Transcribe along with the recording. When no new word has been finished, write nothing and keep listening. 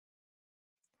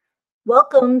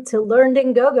Welcome to Learned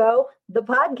and Go-Go, the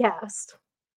podcast.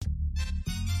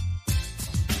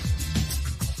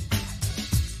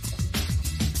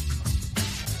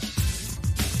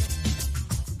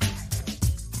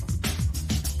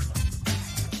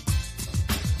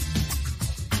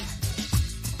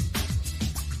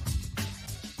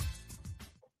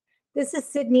 This is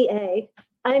Sydney A.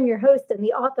 I am your host and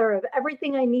the author of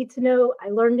Everything I Need to Know I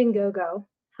Learned in Go-Go,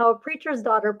 How a Preacher's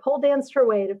Daughter Pole Danced Her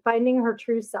Way to Finding Her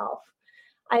True Self.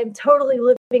 I am totally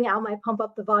living out my Pump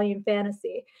Up the Volume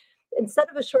fantasy. Instead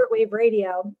of a shortwave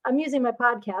radio, I'm using my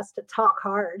podcast to talk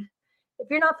hard. If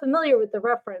you're not familiar with the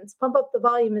reference, Pump Up the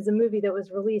Volume is a movie that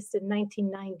was released in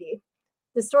 1990.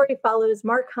 The story follows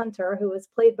Mark Hunter, who was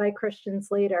played by Christian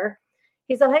Slater.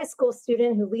 He's a high school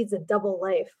student who leads a double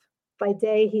life. By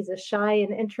day, he's a shy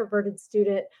and introverted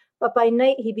student, but by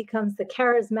night, he becomes the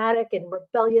charismatic and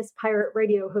rebellious pirate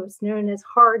radio host known as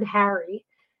Hard Harry.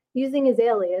 Using his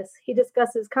alias, he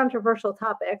discusses controversial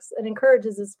topics and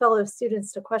encourages his fellow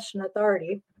students to question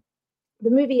authority. The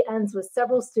movie ends with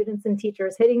several students and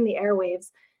teachers hitting the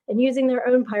airwaves and using their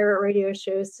own pirate radio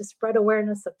shows to spread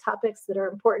awareness of topics that are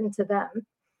important to them.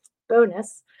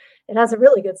 Bonus, it has a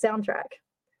really good soundtrack.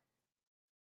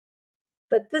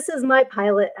 But this is my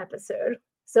pilot episode,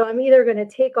 so I'm either going to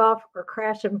take off or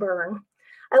crash and burn.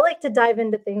 I like to dive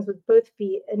into things with both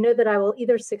feet and know that I will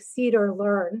either succeed or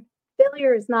learn.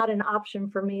 Failure is not an option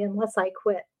for me unless I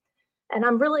quit. And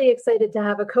I'm really excited to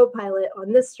have a co-pilot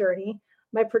on this journey.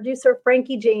 My producer,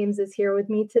 Frankie James, is here with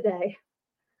me today.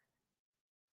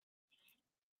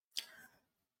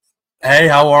 Hey,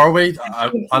 how are we?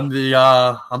 I'm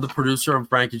the producer. I'm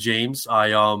Frankie James.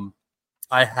 I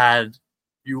had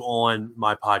you on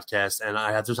my podcast, and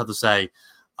I just have to say,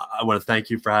 I want to thank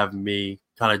you for having me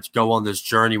kind of go on this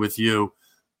journey with you.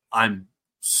 I'm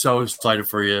so excited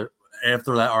for you.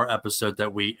 After our episode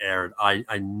that we aired, I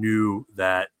knew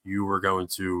that you were going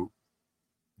to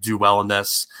do well in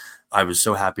this. I was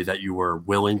so happy that you were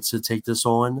willing to take this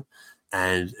on,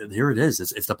 and here it is.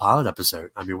 It's the pilot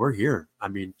episode. I mean, we're here. I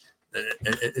mean,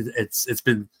 it's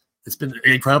been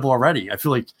incredible already. I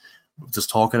feel like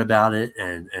just talking about it,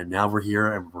 and now we're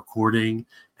here and we're recording,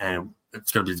 and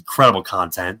it's going to be incredible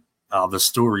content. The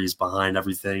stories behind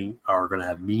everything are going to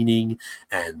have meaning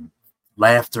and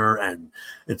laughter, and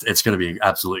it's going to be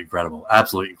absolutely incredible.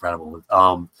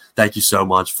 Thank you so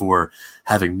much for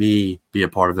having me be a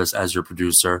part of this as your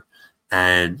producer.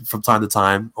 And from time to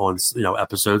time on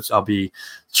episodes, I'll be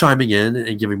chiming in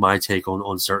and giving my take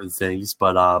on certain things.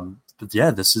 But yeah,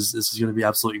 this is going to be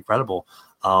absolutely incredible.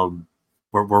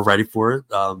 We're ready for it.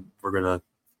 We're gonna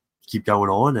keep going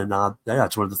on, and I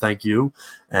just wanted to thank you.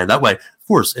 And that way, of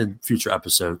course, in future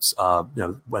episodes,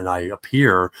 when I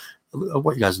appear, I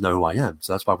want you guys to know who I am.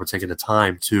 So that's why we're taking the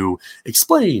time to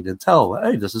explain and tell.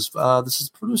 Hey, this is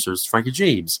producers Frankie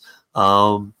James.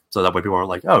 So that way, people aren't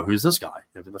like, oh, who's this guy?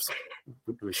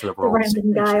 We should have the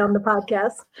random guy on the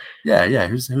podcast. Yeah.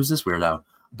 Who's this weirdo?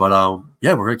 But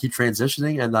we're gonna keep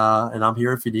transitioning, and I'm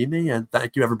here if you need me. And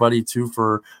thank you everybody too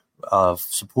for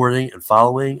supporting and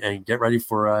following, and get ready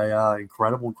for a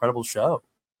incredible show.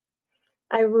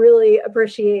 I really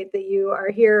appreciate that you are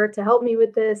here to help me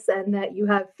with this and that you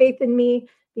have faith in me,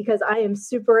 because I am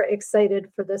super excited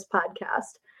for this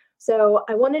podcast. So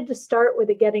I wanted to start with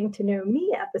a getting to know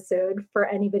me episode for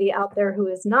anybody out there who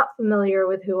is not familiar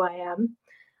with who I am.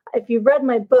 If you've read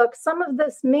my book, some of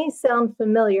this may sound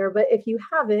familiar, but if you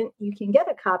haven't, you can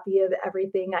get a copy of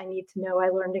Everything I Need to Know I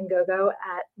Learned in Go-Go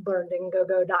at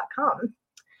learnedandgogo.com.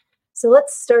 So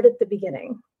let's start at the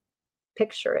beginning.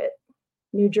 Picture it.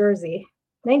 New Jersey,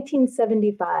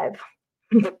 1975.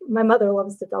 My mother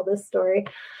loves to tell this story.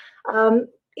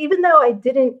 Even though I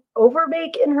didn't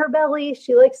overbake in her belly,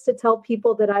 she likes to tell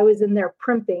people that I was in there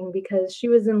primping because she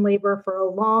was in labor for a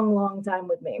long time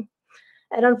with me.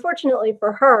 And unfortunately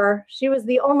for her, she was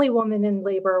the only woman in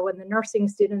labor when the nursing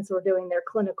students were doing their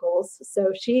clinicals.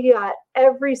 So she got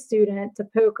every student to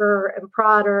poke her and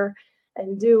prod her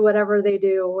and do whatever they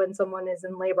do when someone is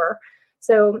in labor.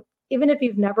 So even if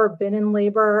you've never been in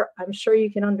labor, I'm sure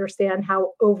you can understand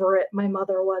how over it my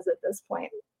mother was at this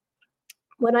point.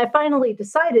 When I finally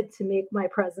decided to make my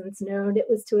presence known, it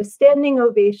was to a standing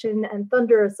ovation and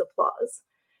thunderous applause.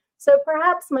 So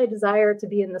perhaps my desire to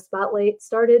be in the spotlight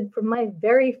started from my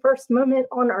very first moment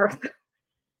on Earth.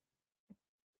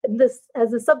 This,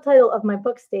 as the subtitle of my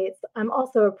book states, I'm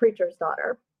also a preacher's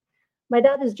daughter. My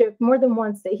dad has joked more than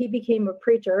once that he became a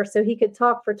preacher so he could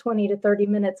talk for 20 to 30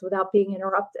 minutes without being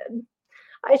interrupted.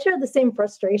 I share the same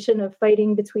frustration of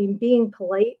fighting between being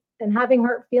polite and having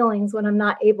hurt feelings when I'm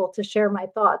not able to share my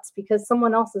thoughts because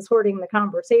someone else is hoarding the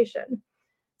conversation.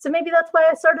 So maybe that's why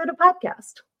I started a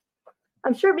podcast.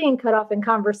 I'm sure being cut off in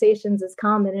conversations is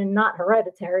common and not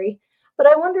hereditary, but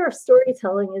I wonder if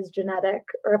storytelling is genetic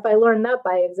or if I learned that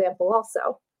by example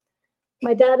also.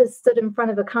 My dad has stood in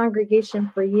front of a congregation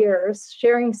for years,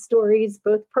 sharing stories,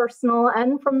 both personal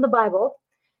and from the Bible.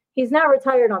 He's now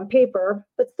retired on paper,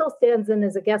 but still stands in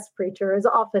as a guest preacher as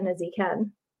often as he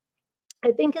can.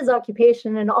 I think his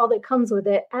occupation and all that comes with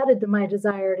it added to my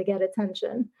desire to get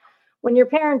attention. When your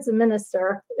parent's a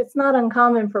minister, it's not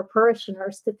uncommon for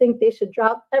parishioners to think they should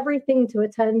drop everything to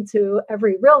attend to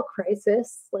every real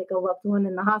crisis, like a loved one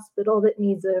in the hospital that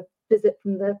needs a visit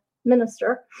from the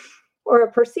minister, or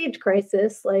a perceived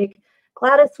crisis, like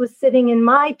Gladys was sitting in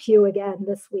my pew again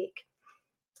this week.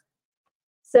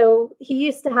 So he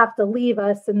used to have to leave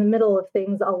us in the middle of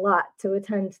things a lot to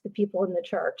attend to the people in the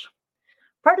church.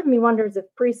 Part of me wonders if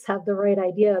priests have the right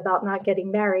idea about not getting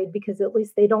married because at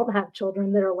least they don't have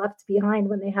children that are left behind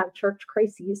when they have church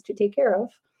crises to take care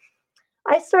of.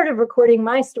 I started recording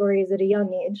my stories at a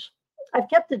young age. I've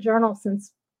kept a journal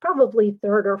since probably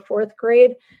third or fourth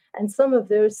grade, and some of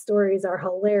those stories are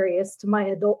hilarious to my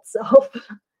adult self.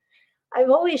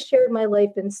 I've always shared my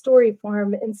life in story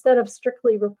form instead of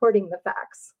strictly reporting the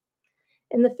facts.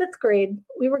 In the fifth grade,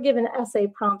 we were given essay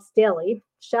prompts daily.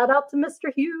 Shout out to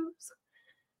Mr. Hughes.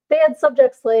 They had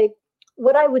subjects like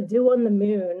what I would do on the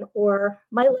moon or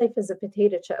my life as a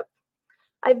potato chip.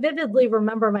 I vividly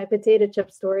remember my potato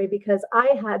chip story because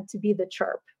I had to be the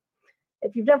chirp.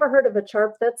 If you've never heard of a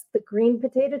chirp, that's the green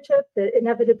potato chip that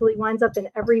inevitably winds up in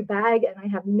every bag, and I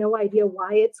have no idea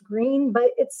why it's green,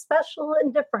 but it's special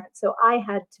and different, so I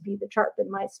had to be the chirp in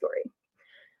my story.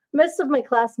 Most of my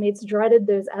classmates dreaded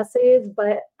those essays,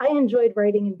 but I enjoyed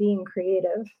writing and being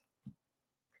creative.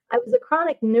 I was a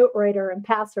chronic note writer and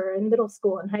passer in middle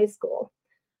school and high school,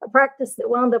 a practice that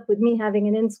wound up with me having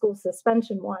an in-school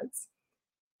suspension once.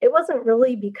 It wasn't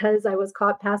really because I was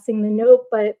caught passing the note,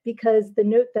 but because the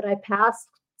note that I passed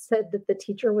said that the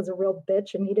teacher was a real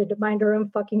bitch and needed to mind her own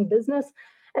fucking business.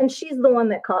 And she's the one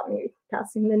that caught me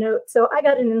passing the note. So I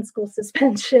got an in-school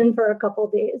suspension for a couple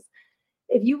days.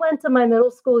 If you went to my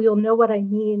middle school, you'll know what I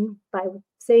mean by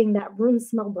saying that room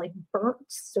smelled like burnt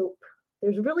soap.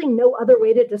 There's really no other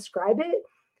way to describe it,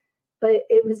 but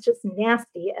it was just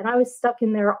nasty. And I was stuck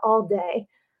in there all day.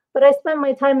 But I spent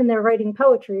my time in there writing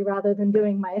poetry rather than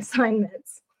doing my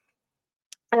assignments.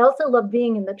 I also loved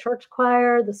being in the church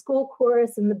choir, the school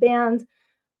chorus, and the band,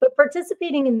 but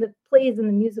participating in the plays and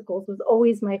the musicals was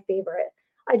always my favorite.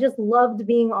 I just loved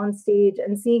being on stage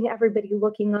and seeing everybody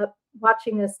looking up,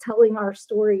 watching us telling our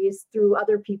stories through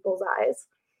other people's eyes.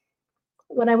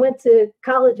 When I went to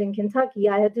college in Kentucky,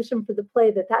 I auditioned for the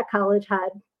play that college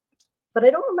had, but I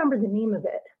don't remember the name of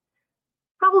it.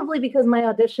 Probably because my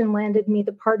audition landed me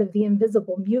the part of the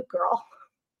invisible mute girl.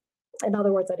 In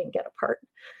other words, I didn't get a part.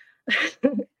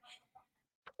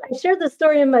 I shared the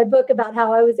story in my book about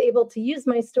how I was able to use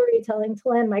my storytelling to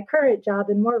land my current job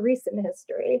in more recent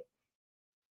history.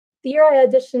 The year I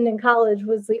auditioned in college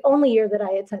was the only year that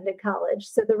I attended college.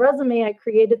 So the resume I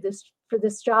created for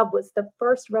this job was the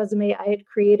first resume I had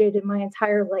created in my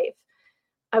entire life.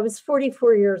 I was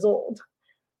 44 years old.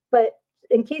 But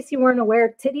in case you weren't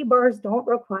aware, titty bars don't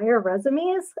require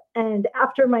resumes. And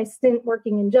after my stint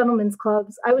working in gentlemen's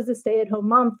clubs, I was a stay-at-home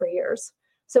mom for years.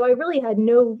 So I really had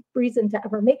no reason to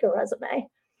ever make a resume.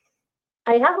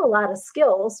 I had a lot of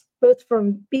skills, both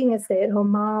from being a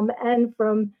stay-at-home mom and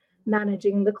from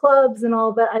managing the clubs and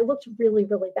all, but I looked really,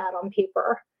 really bad on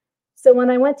paper. So when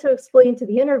I went to explain to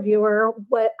the interviewer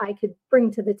what I could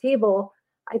bring to the table,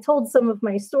 I told some of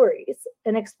my stories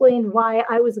and explained why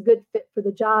I was a good fit for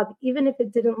the job, even if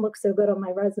it didn't look so good on my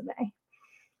resume.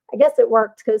 I guess it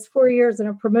worked because 4 years and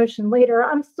a promotion later,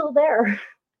 I'm still there.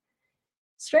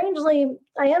 Strangely,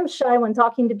 I am shy when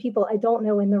talking to people I don't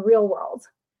know in the real world.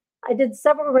 I did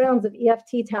several rounds of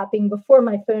EFT tapping before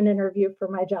my phone interview for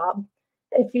my job.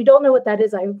 If you don't know what that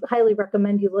is, I highly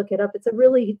recommend you look it up. It's a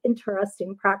really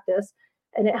interesting practice,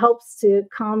 and it helps to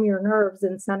calm your nerves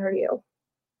and center you.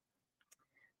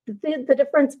 The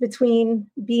difference between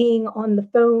being on the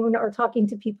phone or talking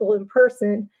to people in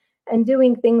person and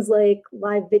doing things like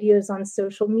live videos on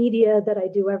social media that I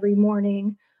do every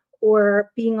morning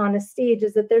or being on a stage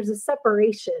is that there's a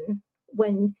separation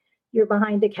when you're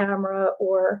behind a camera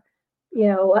or,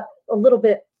 a little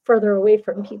bit further away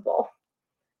from people.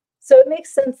 So it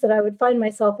makes sense that I would find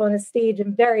myself on a stage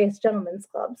in various gentlemen's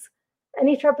clubs.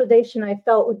 Any trepidation I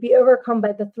felt would be overcome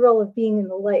by the thrill of being in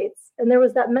the lights, and there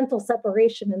was that mental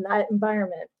separation in that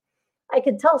environment. I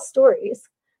could tell stories,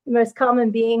 the most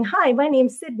common being, "Hi, my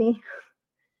name's Sydney."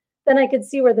 Then I could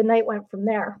see where the night went from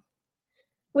there.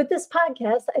 With this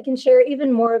podcast, I can share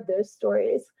even more of those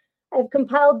stories. I've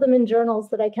compiled them in journals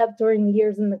that I kept during the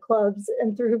years in the clubs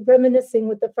and through reminiscing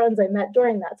with the friends I met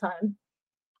during that time.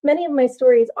 Many of my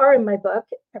stories are in my book,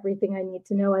 Everything I Need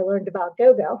to Know I Learned About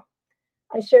Go-Go.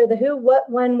 I share the who, what,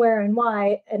 when, where, and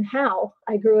why, and how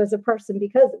I grew as a person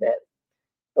because of it.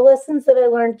 The lessons that I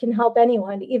learned can help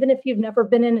anyone, even if you've never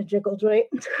been in a jiggle joint.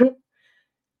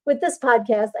 With this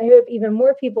podcast, I hope even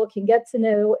more people can get to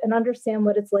know and understand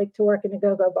what it's like to work in a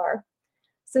go-go bar.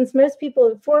 Since most people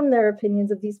have formed their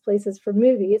opinions of these places from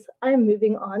movies, I am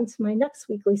moving on to my next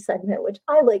weekly segment, which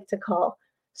I like to call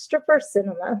Stripper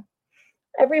Cinema.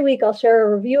 Every week, I'll share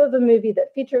a review of a movie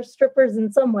that features strippers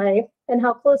in some way and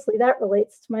how closely that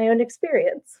relates to my own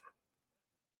experience.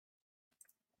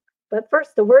 But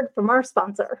first, a word from our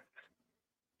sponsor.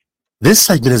 This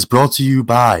segment is brought to you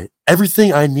by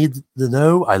Everything I Need to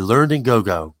Know I Learned in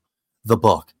Go-Go, the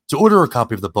book. To order a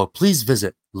copy of the book, please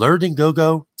visit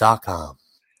learnedingogo.com.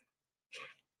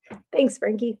 Thanks,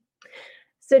 Frankie.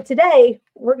 So today,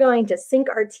 we're going to sink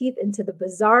our teeth into the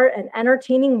bizarre and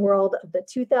entertaining world of the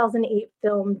 2008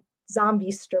 film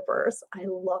Zombie Strippers. I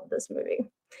love this movie.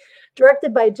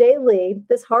 Directed by Jay Lee,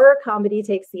 this horror comedy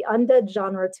takes the undead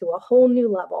genre to a whole new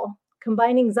level,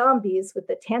 combining zombies with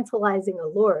the tantalizing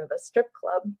allure of a strip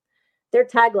club. Their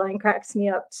tagline cracks me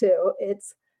up too.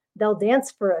 It's, "They'll dance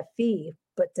for a fee,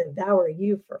 but devour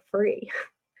you for free."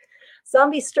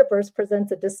 Zombie Strippers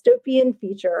presents a dystopian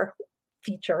future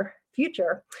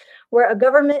where a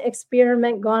government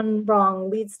experiment gone wrong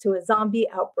leads to a zombie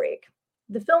outbreak.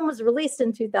 The film was released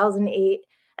in 2008,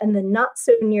 and the not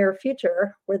so near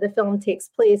future where the film takes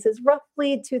place is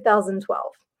roughly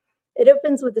 2012. It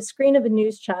opens with the screen of a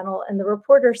news channel and the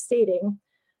reporter stating,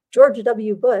 "George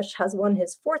W. Bush has won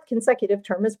his fourth consecutive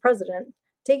term as president,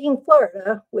 taking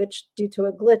Florida, which, due to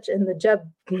a glitch in the Jeb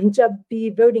B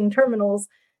voting terminals,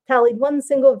 tallied one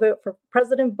single vote for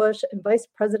President Bush and Vice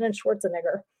President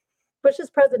Schwarzenegger.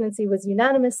 Bush's presidency was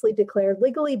unanimously declared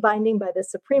legally binding by the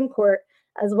Supreme Court,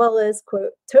 as well as,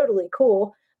 quote, totally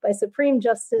cool, by Supreme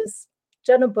Justice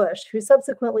Jenna Bush, who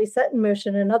subsequently set in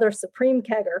motion another Supreme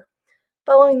kegger.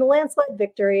 Following the landslide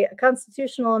victory, a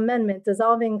constitutional amendment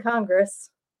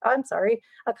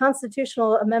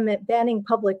banning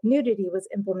public nudity was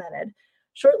implemented.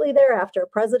 Shortly thereafter,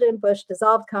 President Bush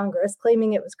dissolved Congress,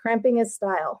 claiming it was cramping his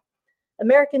style.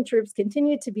 American troops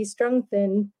continued to be strung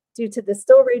thin due to the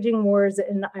still raging wars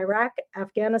in Iraq,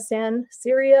 Afghanistan,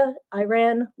 Syria,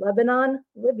 Iran, Lebanon,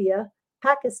 Libya,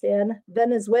 Pakistan,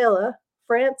 Venezuela,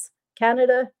 France,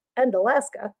 Canada, and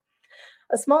Alaska.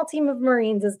 A small team of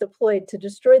Marines is deployed to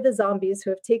destroy the zombies who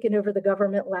have taken over the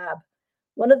government lab.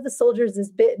 One of the soldiers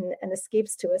is bitten and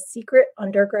escapes to a secret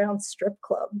underground strip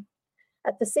club.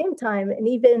 At the same time, an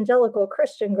evangelical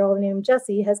Christian girl named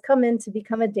Jessie has come in to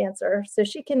become a dancer so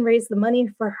she can raise the money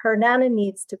for her Nana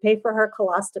needs to pay for her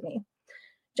colostomy.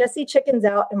 Jessie chickens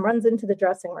out and runs into the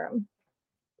dressing room.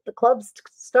 The club's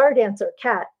star dancer,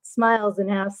 Kat, smiles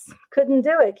and asks, "Couldn't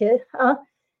do it, kid, huh?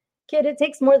 Kid, it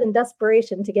takes more than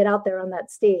desperation to get out there on that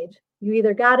stage. You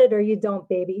either got it or you don't,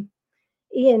 baby."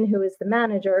 Ian, who is the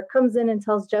manager, comes in and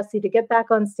tells Jessie to get back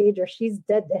on stage or she's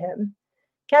dead to him.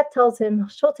 Kat tells him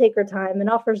she'll take her time and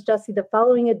offers Jessie the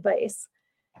following advice.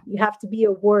 You have to be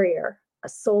a warrior, a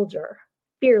soldier,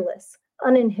 fearless,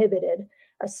 uninhibited,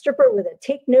 a stripper with a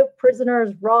take-no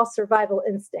prisoner's raw survival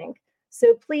instinct.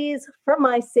 So please, for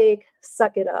my sake,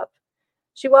 suck it up.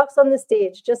 She walks on the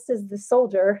stage just as the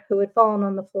soldier, who had fallen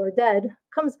on the floor dead,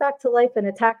 comes back to life and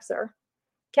attacks her.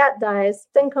 Kat dies,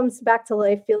 then comes back to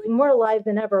life feeling more alive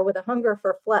than ever with a hunger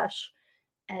for flesh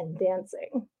and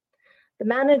dancing. The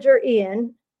manager,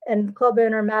 Ian, and club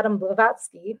owner, Madame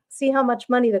Blavatsky, see how much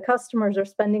money the customers are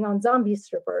spending on zombie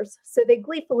strippers, so they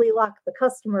gleefully lock the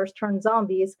customers turned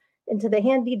zombies into the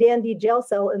handy-dandy jail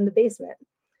cell in the basement.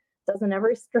 Doesn't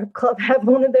every strip club have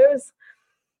one of those?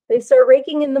 They start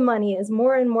raking in the money as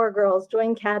more and more girls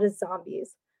join Kat as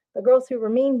zombies. The girls who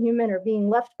remain human are being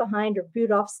left behind or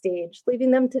booed off stage, leaving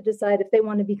them to decide if they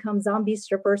want to become zombie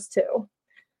strippers too.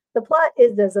 The plot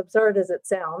is as absurd as it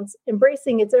sounds,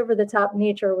 embracing its over-the-top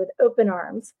nature with open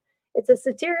arms. It's a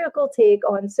satirical take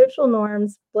on social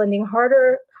norms, blending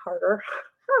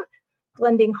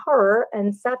blending horror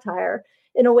and satire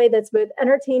in a way that's both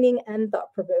entertaining and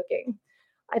thought-provoking.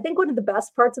 I think one of the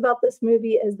best parts about this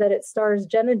movie is that it stars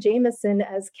Jenna Jameson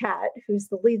as Kat, who's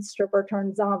the lead stripper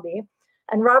turned zombie,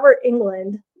 and Robert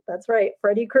Englund, that's right,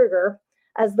 Freddy Krueger,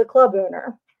 as the club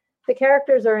owner. The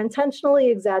characters are intentionally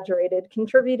exaggerated,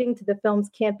 contributing to the film's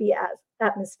campy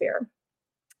atmosphere.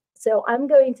 So I'm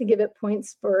going to give it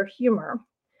points for humor.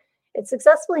 It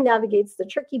successfully navigates the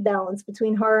tricky balance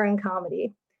between horror and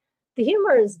comedy. The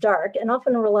humor is dark and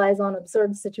often relies on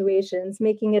absurd situations,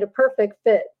 making it a perfect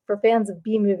fit for fans of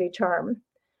B-movie charm.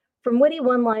 From witty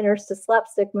one-liners to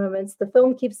slapstick moments, the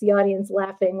film keeps the audience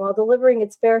laughing while delivering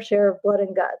its fair share of blood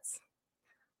and guts.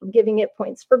 I'm giving it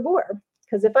points for gore,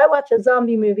 because if I watch a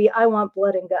zombie movie, I want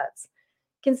blood and guts.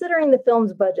 Considering the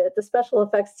film's budget, the special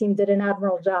effects team did an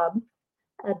admirable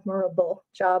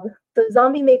job. The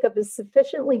zombie makeup is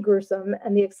sufficiently gruesome,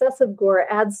 and the excessive gore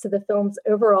adds to the film's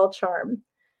overall charm.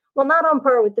 While not on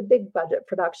par with the big budget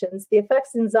productions, the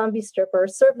effects in Zombie Stripper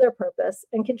serve their purpose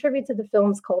and contribute to the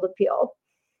film's cult appeal.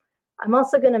 I'm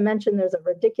also going to mention there's a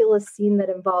ridiculous scene that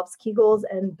involves Kegels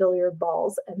and billiard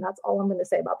balls, and that's all I'm going to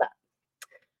say about that.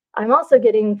 I'm also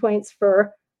getting points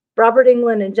for Robert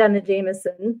Englund and Jenna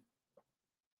Jameson.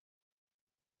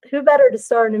 Who better to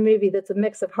star in a movie that's a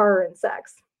mix of horror and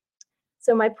sex?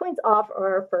 So my points off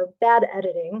are for bad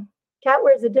editing. Kat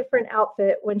wears a different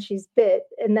outfit when she's bit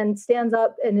and then stands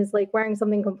up and is like wearing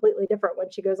something completely different when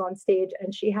she goes on stage,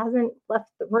 and she hasn't left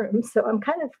the room. So I'm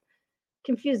kind of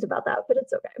confused about that, but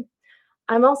it's okay.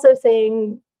 I'm also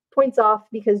saying points off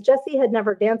because Jessie had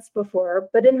never danced before,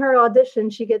 but in her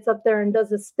audition, she gets up there and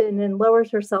does a spin and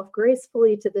lowers herself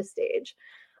gracefully to the stage.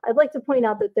 I'd like to point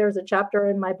out that there's a chapter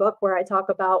in my book where I talk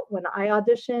about when I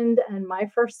auditioned and my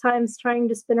first times trying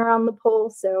to spin around the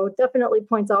pole. So definitely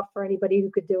points off for anybody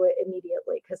who could do it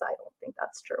immediately, because I don't think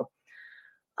that's true.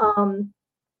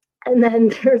 And then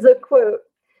there's a quote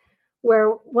where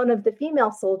one of the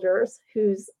female soldiers,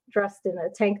 who's dressed in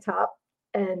a tank top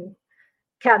and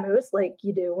camos like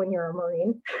you do when you're a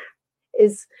Marine,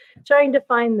 is trying to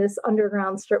find this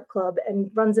underground strip club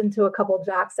and runs into a couple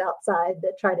jocks outside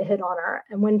that try to hit on her.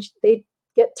 And when they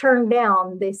get turned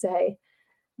down, they say,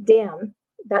 "Damn,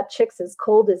 that chick's as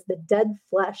cold as the dead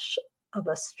flesh of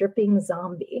a stripping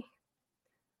zombie."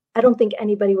 I don't think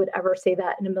anybody would ever say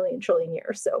that in a million trillion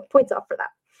years. So points off for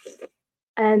that.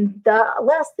 And the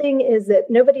last thing is that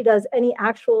nobody does any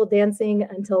actual dancing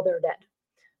until they're dead.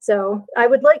 So I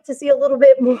would like to see a little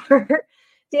bit more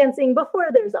dancing before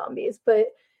they're zombies.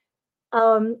 But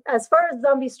as far as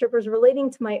zombie strippers relating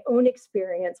to my own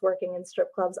experience working in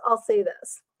strip clubs, I'll say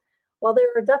this. While there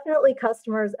are definitely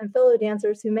customers and fellow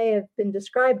dancers who may have been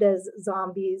described as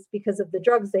zombies because of the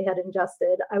drugs they had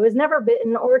ingested, I was never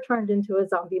bitten or turned into a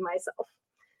zombie myself.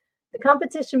 The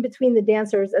competition between the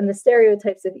dancers and the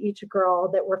stereotypes of each girl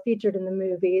that were featured in the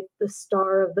movie, the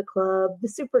star of the club, the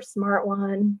super smart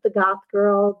one, the goth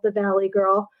girl, the valley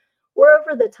girl, were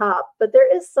over the top, but there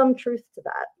is some truth to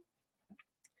that.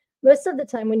 Most of the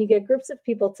time when you get groups of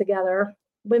people together,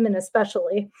 women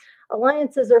especially,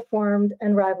 alliances are formed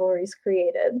and rivalries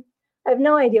created. I have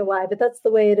no idea why, but that's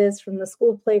the way it is from the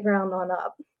school playground on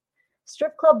up.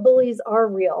 Strip club bullies are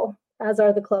real, as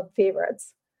are the club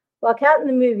favorites. While Kat in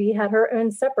the movie had her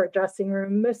own separate dressing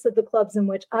room, most of the clubs in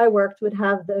which I worked would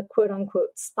have the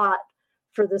quote-unquote spot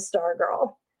for the star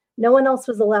girl. No one else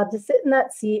was allowed to sit in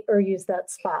that seat or use that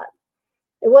spot.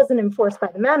 It wasn't enforced by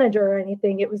the manager or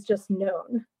anything, it was just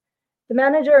known. The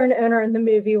manager and owner in the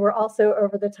movie were also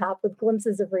over the top with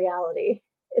glimpses of reality.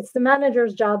 It's the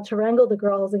manager's job to wrangle the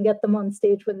girls and get them on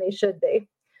stage when they should be.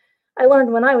 I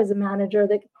learned when I was a manager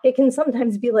that it can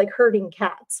sometimes be like herding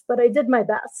cats, but I did my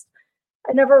best.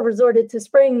 I never resorted to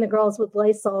spraying the girls with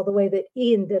Lysol the way that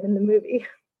Ian did in the movie.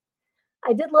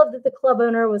 I did love that the club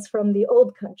owner was from the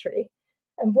old country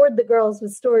and bored the girls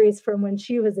with stories from when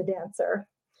she was a dancer.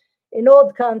 In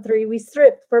old country, we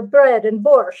stripped for bread and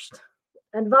borscht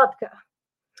and vodka.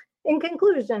 In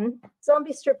conclusion,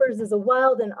 Zombie Strippers is a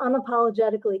wild and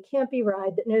unapologetically campy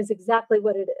ride that knows exactly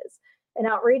what it is, an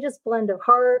outrageous blend of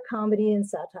horror, comedy, and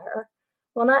satire.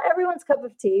 While not everyone's cup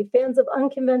of tea, fans of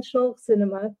unconventional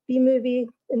cinema, B-movie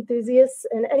enthusiasts,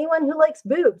 and anyone who likes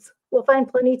boobs will find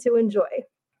plenty to enjoy.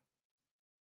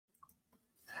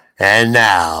 And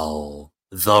now,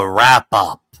 the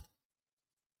wrap-up.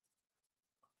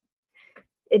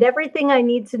 In everything I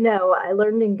need to know, I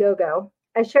learned in GoGo.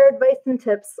 I share advice and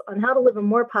tips on how to live a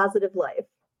more positive life.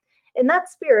 In that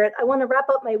spirit, I want to wrap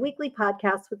up my weekly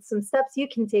podcast with some steps you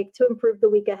can take to improve the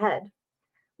week ahead.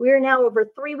 We are now over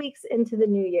 3 weeks into the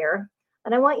new year,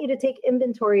 and I want you to take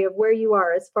inventory of where you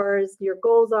are as far as your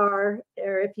goals are,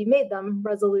 or if you made them,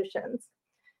 resolutions.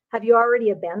 Have you already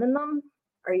abandoned them?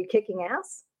 Are you kicking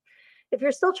ass? If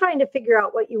you're still trying to figure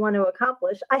out what you want to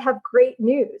accomplish, I have great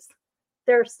news.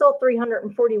 There are still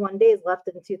 341 days left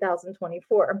in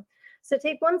 2024. So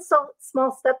take one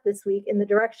small step this week in the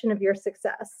direction of your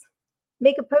success.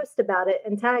 Make a post about it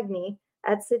and tag me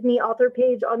at Sydney Author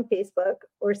Page on Facebook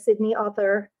or Sydney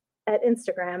Author at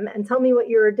Instagram and tell me what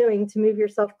you are doing to move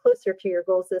yourself closer to your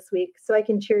goals this week so I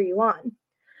can cheer you on.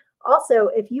 Also,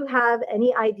 if you have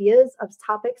any ideas of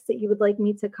topics that you would like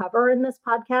me to cover in this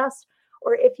podcast,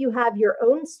 or if you have your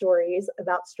own stories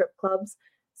about strip clubs,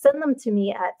 Send them to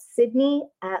me at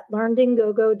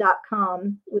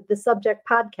sydney@learnedingogo.com with the subject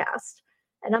podcast,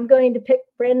 and I'm going to pick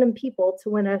random people to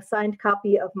win a signed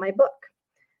copy of my book.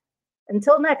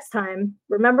 Until next time,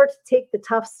 remember to take the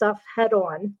tough stuff head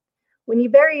on. When you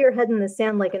bury your head in the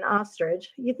sand like an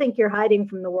ostrich, you think you're hiding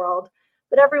from the world,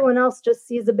 but everyone else just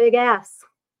sees a big ass.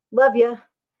 Love ya.